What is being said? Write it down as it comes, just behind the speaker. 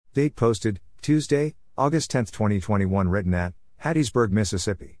Date posted, Tuesday, August 10, 2021. Written at Hattiesburg,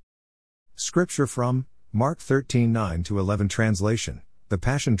 Mississippi. Scripture from Mark 13:9-11. Translation, The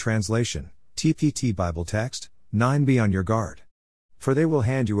Passion Translation, TPT Bible Text, 9. Be on your guard. For they will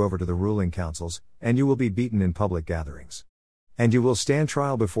hand you over to the ruling councils, and you will be beaten in public gatherings. And you will stand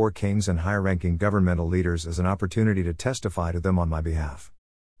trial before kings and high-ranking governmental leaders as an opportunity to testify to them on my behalf.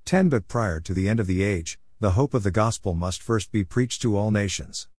 10. But prior to the end of the age, the hope of the gospel must first be preached to all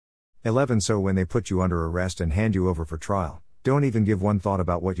nations. 11. So when they put you under arrest and hand you over for trial, don't even give one thought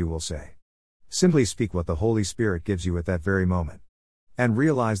about what you will say. Simply speak what the Holy Spirit gives you at that very moment. And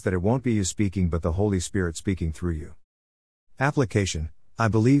realize that it won't be you speaking but the Holy Spirit speaking through you. Application: I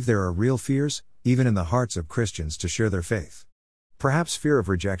believe there are real fears, even in the hearts of Christians, to share their faith. Perhaps fear of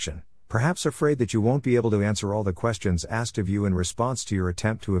rejection, perhaps afraid that you won't be able to answer all the questions asked of you in response to your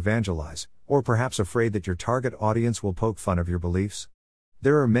attempt to evangelize, or perhaps afraid that your target audience will poke fun of your beliefs.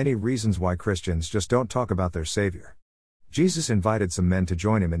 There are many reasons why Christians just don't talk about their Savior. Jesus invited some men to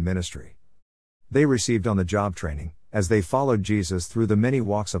join him in ministry. They received on-the-job training, as they followed Jesus through the many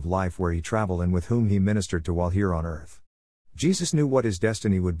walks of life where he traveled and with whom he ministered to while here on earth. Jesus knew what his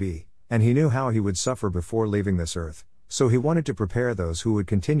destiny would be, and he knew how he would suffer before leaving this earth, so he wanted to prepare those who would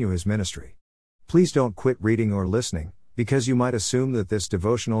continue his ministry. Please don't quit reading or listening, because you might assume that this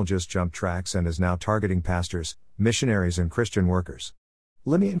devotional just jumped tracks and is now targeting pastors, missionaries and Christian workers.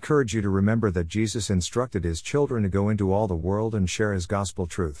 Let me encourage you to remember that Jesus instructed his children to go into all the world and share his gospel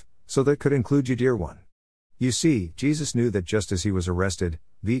truth, so that could include you, dear one. You see, Jesus knew that just as he was arrested,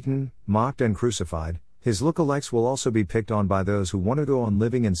 beaten, mocked and crucified, his lookalikes will also be picked on by those who want to go on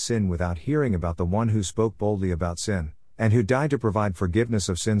living in sin without hearing about the one who spoke boldly about sin, and who died to provide forgiveness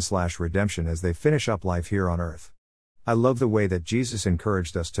of sin/redemption as they finish up life here on earth. I love the way that Jesus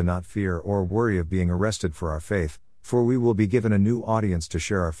encouraged us to not fear or worry of being arrested for our faith, for we will be given a new audience to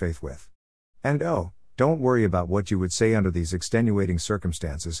share our faith with. And don't worry about what you would say under these extenuating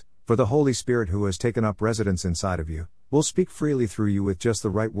circumstances, for the Holy Spirit who has taken up residence inside of you, will speak freely through you with just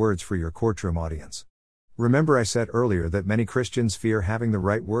the right words for your courtroom audience. Remember I said earlier that many Christians fear having the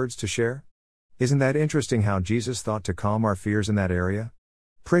right words to share? Isn't that interesting how Jesus thought to calm our fears in that area?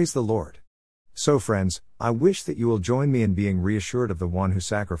 Praise the Lord. So friends, I wish that you will join me in being reassured of the one who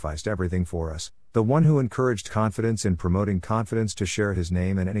sacrificed everything for us, the one who encouraged confidence in promoting confidence to share his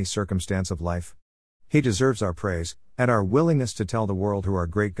name in any circumstance of life. He deserves our praise, and our willingness to tell the world who our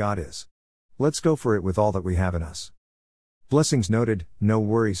great God is. Let's go for it with all that we have in us. Blessings noted, no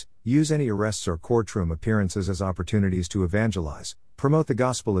worries, use any arrests or courtroom appearances as opportunities to evangelize, promote the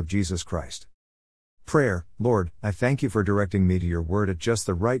gospel of Jesus Christ. Prayer: Lord, I thank you for directing me to your word at just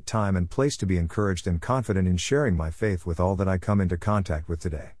the right time and place to be encouraged and confident in sharing my faith with all that I come into contact with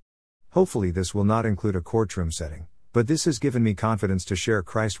today. Hopefully this will not include a courtroom setting, but this has given me confidence to share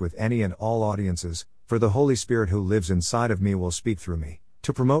Christ with any and all audiences, for the Holy Spirit who lives inside of me will speak through me,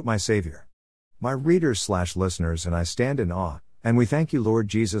 to promote my Savior. My readers/listeners and I stand in awe, and we thank you, Lord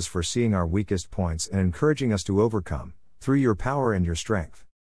Jesus, for seeing our weakest points and encouraging us to overcome, through your power and your strength.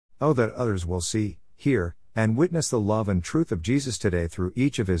 Oh, that others will see, hear, and witness the love and truth of Jesus today through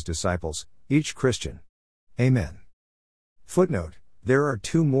each of his disciples, each Christian. Amen. Footnote: there are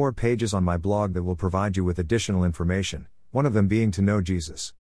 2 more pages on my blog that will provide you with additional information, one of them being to know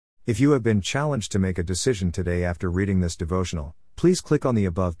Jesus. If you have been challenged to make a decision today after reading this devotional, please click on the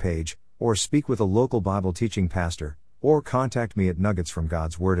above page, or speak with a local Bible teaching pastor, or contact me at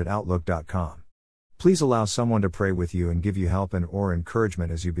nuggetsfromgodsword@outlook.com. Please allow someone to pray with you and give you help and/or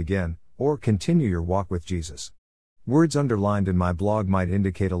encouragement as you begin, or continue your walk with Jesus. Words underlined in my blog might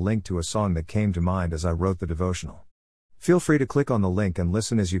indicate a link to a song that came to mind as I wrote the devotional. Feel free to click on the link and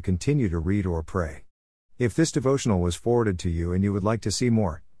listen as you continue to read or pray. If this devotional was forwarded to you and you would like to see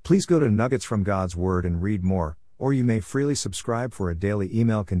more, please go to Nuggets from God's Word and read more, or you may freely subscribe for a daily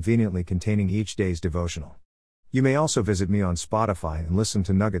email conveniently containing each day's devotional. You may also visit me on Spotify and listen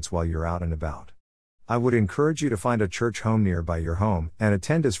to Nuggets while you're out and about. I would encourage you to find a church home nearby your home and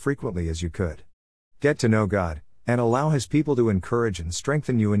attend as frequently as you could. Get to know God, and allow his people to encourage and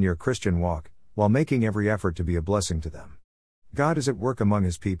strengthen you in your Christian walk, while making every effort to be a blessing to them. God is at work among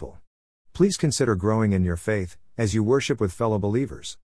his people. Please consider growing in your faith, as you worship with fellow believers.